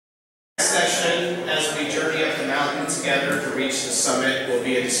session, as we journey up the mountain together to reach the summit, will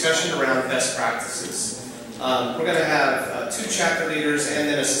be a discussion around best practices. We're going to have 2 chapter leaders and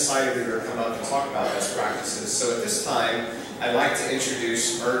then a society leader come up and talk about best practices. So at this time, I'd like to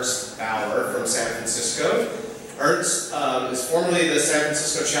introduce Ernst Bauer from San Francisco. Ernst is formerly the San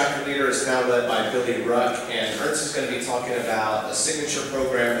Francisco chapter leader, is now led by Billy Ruck, and Ernst is going to be talking about a signature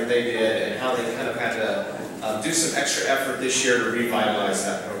program that they did and how they kind of had to do some extra effort this year to revitalize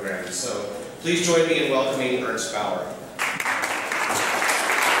that program. So please join me in welcoming Ernst Bauer.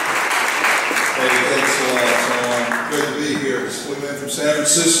 Thanks a lot, Tom. Great to be here. Split in from San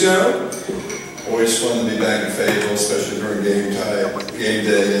Francisco. Always fun to be back in Fayetteville, especially during game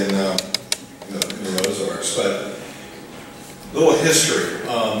day in the Ozarks. But a little history.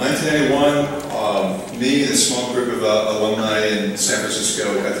 1991, me and a small group of alumni in San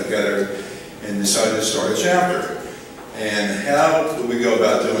Francisco got together and decided to start a chapter. And how did we go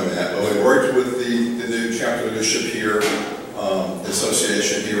about doing that? Well, we worked with the new chapter leadership here, the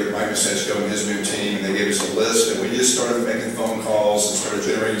association here with Mike Masechko and his new team, and they gave us a list, and we just started making phone calls and started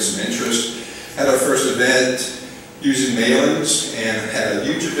generating some interest. Had our first event using mailings and had a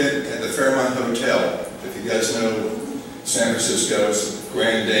huge event at the Fairmont Hotel. If you guys know San Francisco, it's a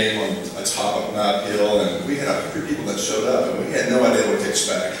Grand Dame on a top of Mount Hill, and we had 100 people that showed up, and we had no idea what to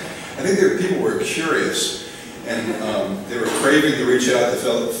expect. I think people were curious, and they were craving to reach out to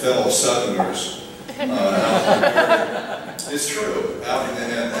fellow Southerners. It's true, out in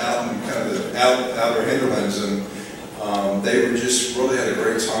kind of the outer hinterlands, and they were just really had a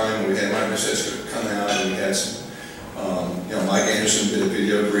great time. We had Mike Masechko come out, and we had some, Mike Anderson did a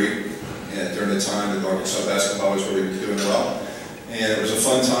video greet during the time that Arkansas basketball was really doing well, and it was a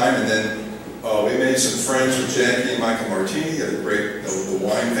fun time. And then we made some friends with Jackie and Michael Martini, the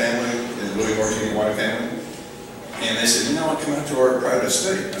wine family, the Louis Martini wine family. And they said, come out to our private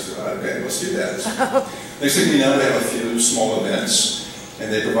estate. I said, okay, let's do that. Next thing you know, we have a few small events,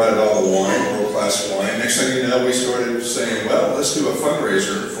 and they provided all the wine, world-class wine. Next thing you know, we started saying, well, let's do a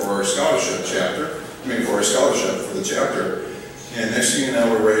fundraiser for our scholarship for our scholarship for the chapter. And next thing you know,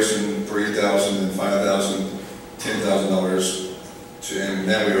 we're raising $3,000 and $5,000, $10,000. And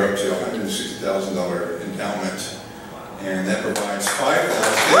now we are up to $160,000 endowment, and that provides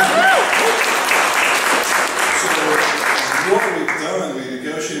 $5,000. So what we've done, we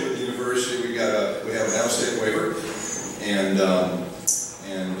negotiated with the university. We have an out-of-state waiver, and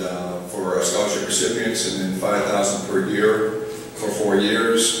for our scholarship recipients, and then $5,000 per year for 4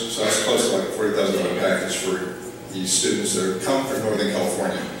 years. So that's close to like a $40,000 package for these students that have come from Northern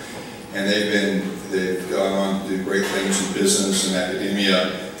California, and they've gone on to do great things in business and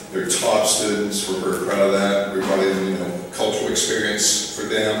academia. They're top students. We're very proud of that. We brought in, cultural experience for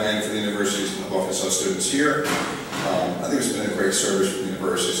them and for the universities and the Arkansas students here. I think it's been a great service for the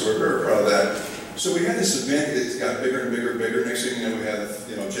university, so we're very proud of that. So we had this event that got bigger and bigger and bigger. Next thing you know, we had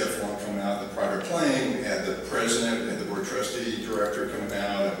Jeff Long coming out in the private plane. We had the president and the board trustee director coming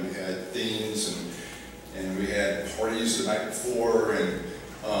out, and we had deans, and we had parties the night before, and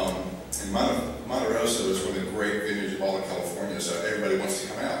Monte Rosa is one of the great venues of all of California, so everybody wants to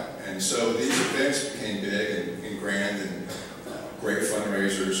come out. And so these events became big and grand and great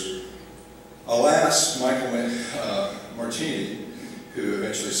fundraisers. Alas, Michael Martini, who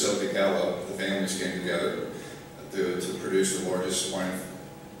eventually sold to Gallo, the families came together to produce the largest wine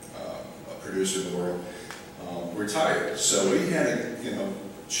producer in the world, retired. So we had to,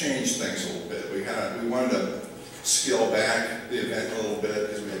 change things a little bit. We wanted to scale back the event a little bit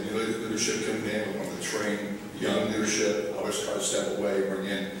because we had new leadership coming in. We wanted to train young leadership. Always try to step away, bring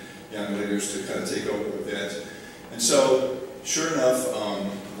in young leaders to kind of take over the event. And so, sure enough,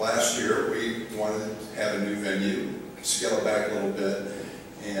 last year we wanted to have a new venue, scale it back a little bit,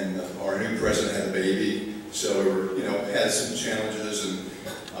 and our new president had a baby, so we were, had some challenges. And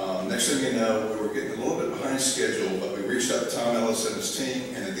next thing you know, we were getting a little bit behind schedule, but we reached out to Tom Ellis and his team,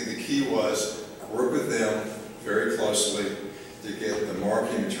 and I think the key was work with them very closely to get the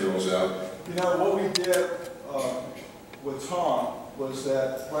marketing materials out. What we did with Tom was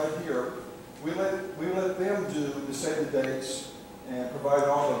that right here, we let them set the dates and provide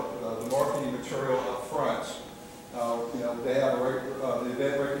all the marketing material up front. They have the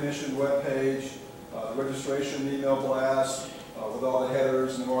event recognition webpage, the registration email blast with all the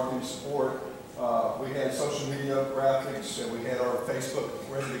headers and the marketing support. We had social media graphics, and we had our Facebook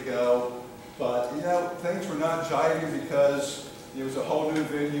ready to go. But, things were not jiving because it was a whole new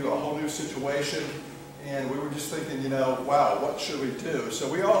venue, a whole new situation, and we were just thinking, wow, what should we do? So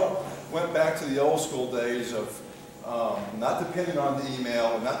we all went back to the old school days of not depending on the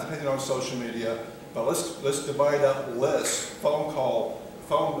email, not depending on social media, but let's divide up lists, phone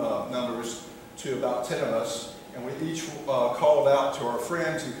numbers to about 10 of us, and we each called out to our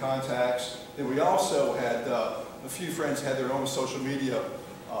friends and contacts. Then we also had a few friends had their own social media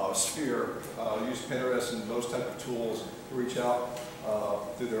sphere, used Pinterest and those type of tools to reach out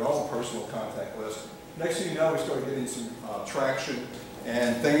through their own personal contact list. Next thing you know, we started getting some traction,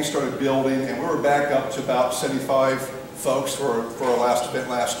 and things started building, and we were back up to about 75 folks for our last event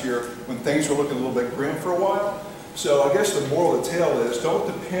last year, when things were looking a little bit grim for a while. So I guess the moral of the tale is, don't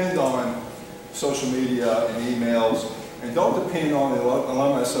depend on social media and emails, and don't depend on the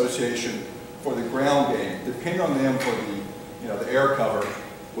Alumni Association for the ground game. Depend on them for the air cover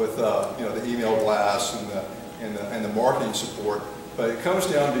with the email blast and the marketing support. But it comes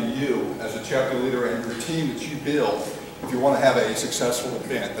down to you as a chapter leader and your team that you build if you want to have a successful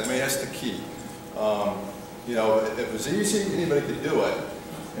event. I mean, that's the key. If it was easy, anybody could do it.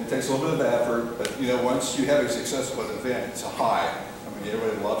 And it takes a little bit of effort, but once you have a successful event, it's a high. I mean,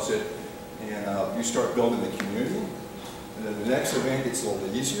 everybody loves it, and you start building the community. And then the next event gets a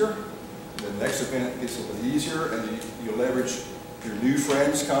little easier. And the next event gets a little easier, and you leverage your new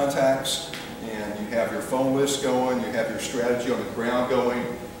friends' contacts, and you have your phone list going, you have your strategy on the ground going,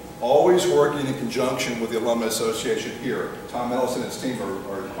 always working in conjunction with the Alumni Association here. Tom Ellison and his team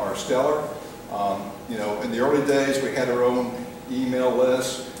are stellar. In the early days, we had our own email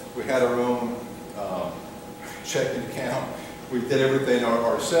list, we had our own checking account. We did everything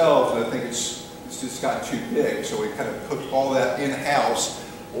ourselves, and I think it's just gotten too big, so we kind of put all that in-house.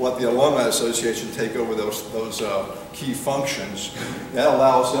 We'll let the Alumni Association take over those key functions. That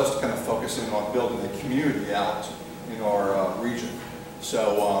allows us to kind of focus in on building the community out in our region.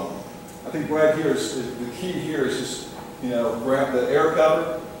 So I think Brad here is the key here is just grab the air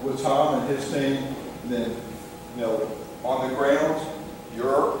cover with Tom and his team, and then on the ground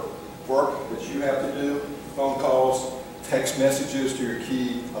your work that you have to do, phone calls, text messages to your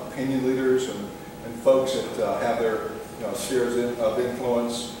key opinion leaders and folks that have their spheres of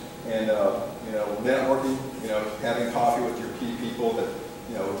influence, and networking, having coffee with your key people that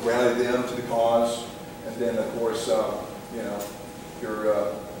rally them to the cause, and then of course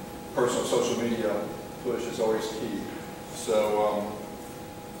your personal social media push is always key. So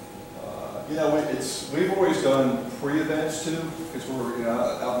we've always done pre-events too, because we're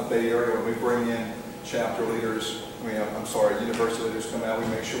out in the Bay Area. When we bring in chapter leaders, university leaders come out, we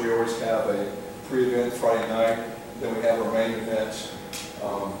make sure we always have a pre-event Friday night. Then we have our main event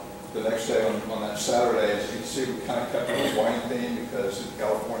the next day on that Saturday. As you can see, we kind of kept it a wine theme because in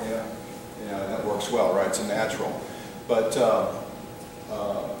California, that works well, right? It's a natural. But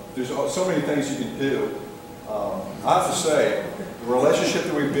there's so many things you can do. I have to say, the relationship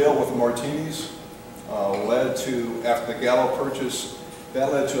that we built with the Martinis led to, after the Gallo purchase,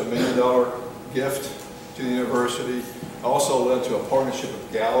 that led to $1 million gift to the university. Also led to a partnership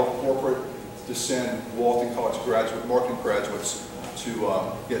with Gallo Corporate to send Walton College marketing graduates to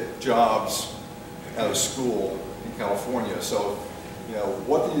get jobs out of school in California. So,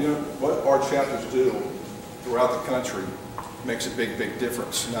 what our chapters do throughout the country makes a big, big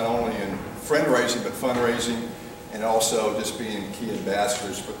difference, not only in friend raising, but fundraising, and also just being key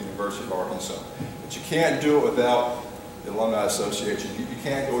ambassadors for the University of Arkansas. But you can't do it without the Alumni Association. You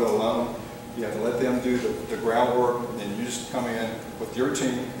can't go it alone. You have to let them do the groundwork, and then you just come in with your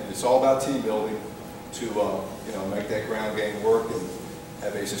team, and it's all about team building to make that ground game work and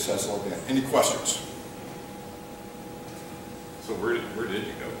have a successful event. Any questions? So where did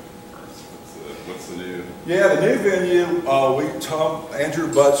you go first? What's the new? Yeah, the new venue.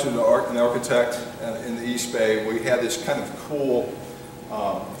 Andrew Butts, an architect in the East Bay. We had this kind of cool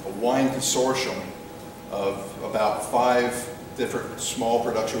wine consortium of about 5 different small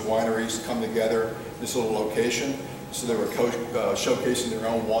production wineries come together in this little location. So they were showcasing their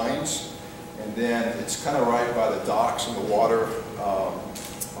own wines. And then it's kind of right by the docks and the water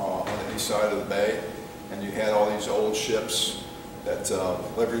on the east side of the bay. And you had all these old ships,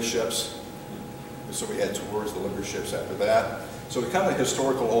 livery ships. So we had tours of the livery ships after that. So it's kind of a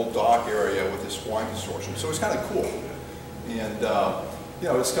historical old dock area with this wine consortium. So it's kind of cool. And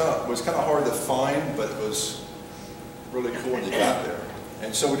it was kind of hard to find, but it was really cool when you got there.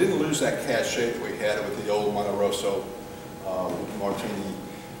 And so we didn't lose that cachet that we had with the old Monte Rosso Martini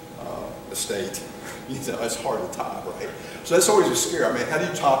estate. It's hard to top, right? So that's always a scare. I mean, how do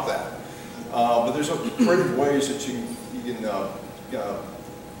you top that? But there's creative ways that you can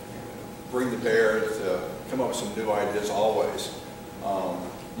bring to bear to come up with some new ideas always.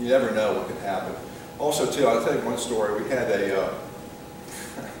 You never know what can happen. Also, too, I'll tell you one story. We had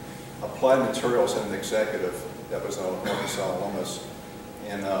Applied Materials had an executive that was an Arkansas alumnus,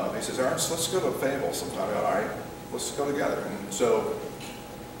 and he says, Ernst, let's go to Fayetteville sometime. All right, let's go together. And so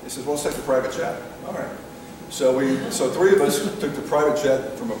says, well, let's take the private jet. All right. So three of us took the private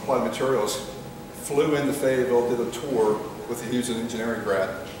jet from Applied Materials, flew into Fayetteville, did a tour with the Houston engineering grad,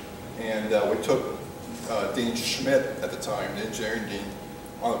 and we took Dean Schmidt at the time, the engineering dean,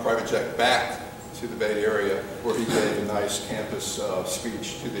 on a private jet back to the Bay Area, where he gave a nice campus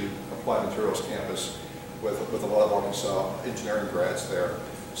speech to the Applied Materials campus with a lot of Arkansas engineering grads there.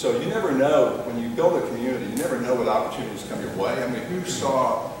 So you never know, when you build a community, you never know what opportunities come your way. I mean, who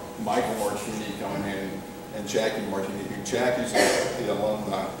saw Michael Martini coming in and Jackie Martini? Jackie's the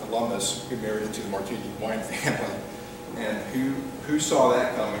alumnus who married into the Martini wine family. And who saw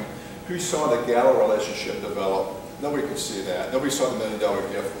that coming? Who saw the Gallo relationship develop? Nobody could see that. Nobody saw the $1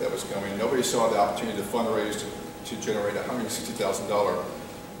 million gift that was coming. Nobody saw the opportunity to fundraise to generate a $160,000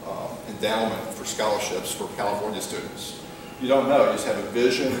 endowment for scholarships for California students. You don't know, you just have a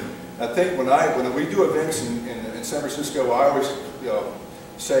vision. I think when we do events in San Francisco, I always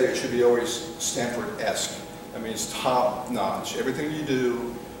say it should be always Stanford-esque. I mean, it's top-notch. Everything you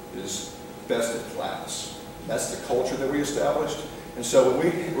do is best in class. That's the culture that we established. And so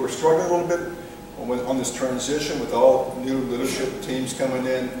when we were struggling a little bit on this transition with all new leadership teams coming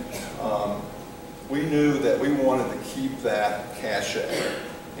in, we knew that we wanted to keep that cachet.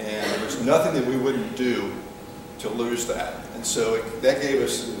 And there was nothing that we wouldn't do to lose that. And so that gave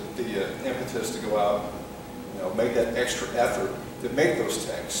us the impetus to go out, make that extra effort to make those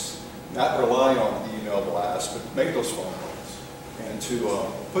texts, not rely on the email blast, but make those phone calls, and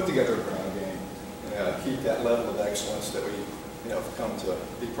to put together a ground game and keep that level of excellence that we have come to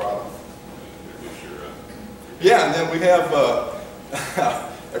be proud of. Yeah, and then we have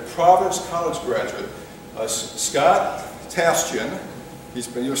a Providence College graduate, Scott Tastian.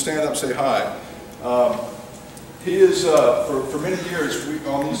 You'll stand up and say hi. He is, for many years,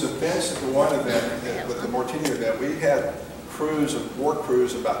 on these events, at the wine event, with the Martini event, we had work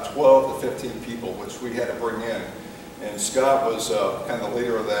crews, about 12 to 15 people, which we had to bring in. And Scott was kind of the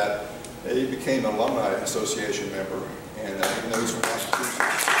leader of that. He became an alumni association member, and even though he's from Massachusetts.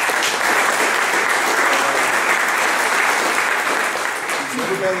 He's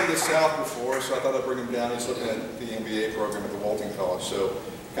never been to the South before, so I thought I'd bring him down. He's looking at the MBA program at the Walton College, so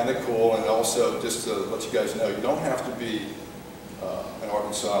kind of cool. And also, just to let you guys know, you don't have to be an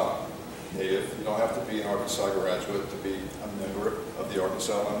Arkansas native. You don't have to be an Arkansas graduate to be a member of the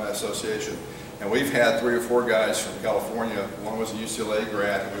Arkansas Alumni Association. And we've had 3 or 4 guys from California. One was a UCLA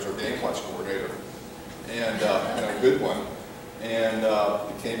grad who was our game watch coordinator, and a good one, and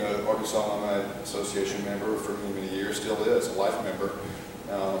became an Arkansas Alumni Association member for many, many years, still is, a life member.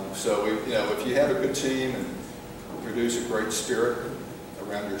 So if you have a good team and produce a great spirit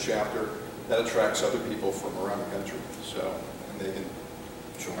around your chapter, that attracts other people from around the country. So, and they can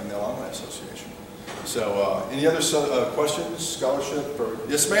join the Alumni Association. So, any other questions, scholarship, or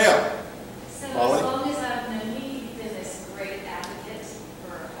yes, ma'am? So Molly? as long as I've known you, you've been this great advocate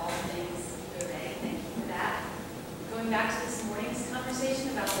for all things obey. Thank you for that. Going back to this morning's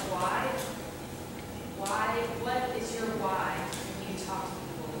conversation about the why, what is your why when you talk to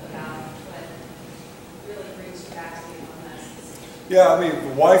people about what really brings you back to the alumni association? Yeah, I mean,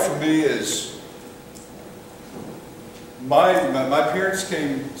 the why for me is my parents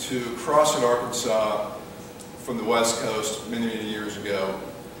came to Crossett, Arkansas from the West Coast many, many years ago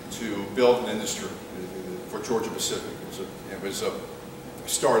to build an industry for Georgia Pacific. It was a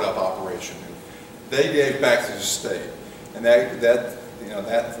startup operation. They gave back to the state, and that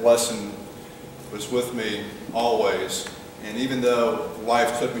lesson was with me always. And even though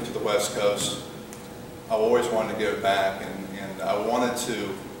life took me to the West Coast, I always wanted to give back, and I wanted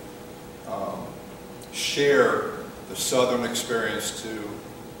to share the Southern experience to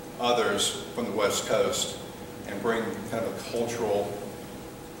others from the West Coast and bring kind of a cultural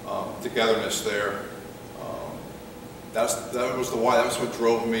togetherness there. That was the why. That was what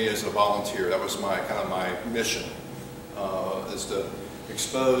drove me as a volunteer. That was my mission, is to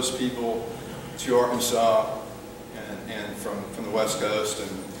expose people to Arkansas and from the West Coast,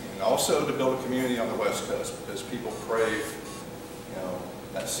 and also to build a community on the West Coast, because people crave,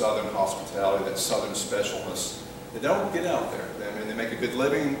 that Southern hospitality, that Southern specialness. They don't get out there. I mean, they make a good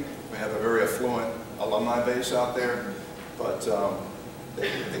living. We have a very affluent alumni base out there, but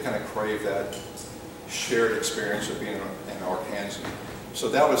they kind of crave that shared experience of being an Arkansan. So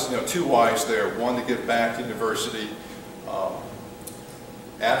that was 2 whys there. One, to give back to university,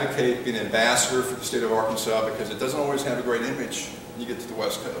 advocate, be an ambassador for the state of Arkansas, because it doesn't always have a great image when you get to the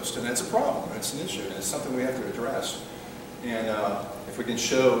West Coast, and it's a problem, it's an issue, and it's something we have to address. And if we can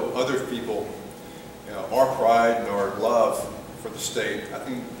show other people our pride and our love for the state, I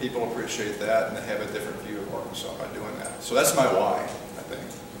think people appreciate that, and they have a different view of Arkansas by doing that. So that's my why, I think.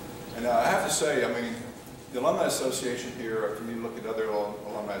 And I have to say, I mean, the Alumni Association here, if you look at other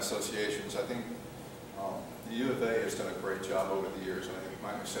alumni associations, I think the U of A has done a great job over the years, and I think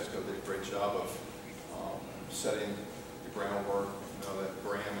Mike McSesco did a great job of setting the groundwork. You know, that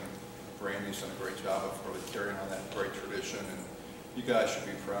Graham and Brandy's done a great job of really carrying on that great tradition, and you guys should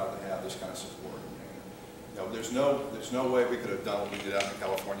be proud to have this kind of support. And, you know, there's no way we could have done what we did out in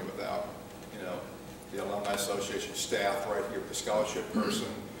California without, you know, the Alumni Association staff right here, the scholarship person,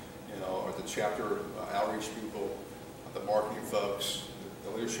 you know, or the chapter outreach people, the marketing folks.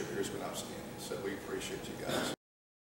 The leadership here has been outstanding, so we appreciate you guys.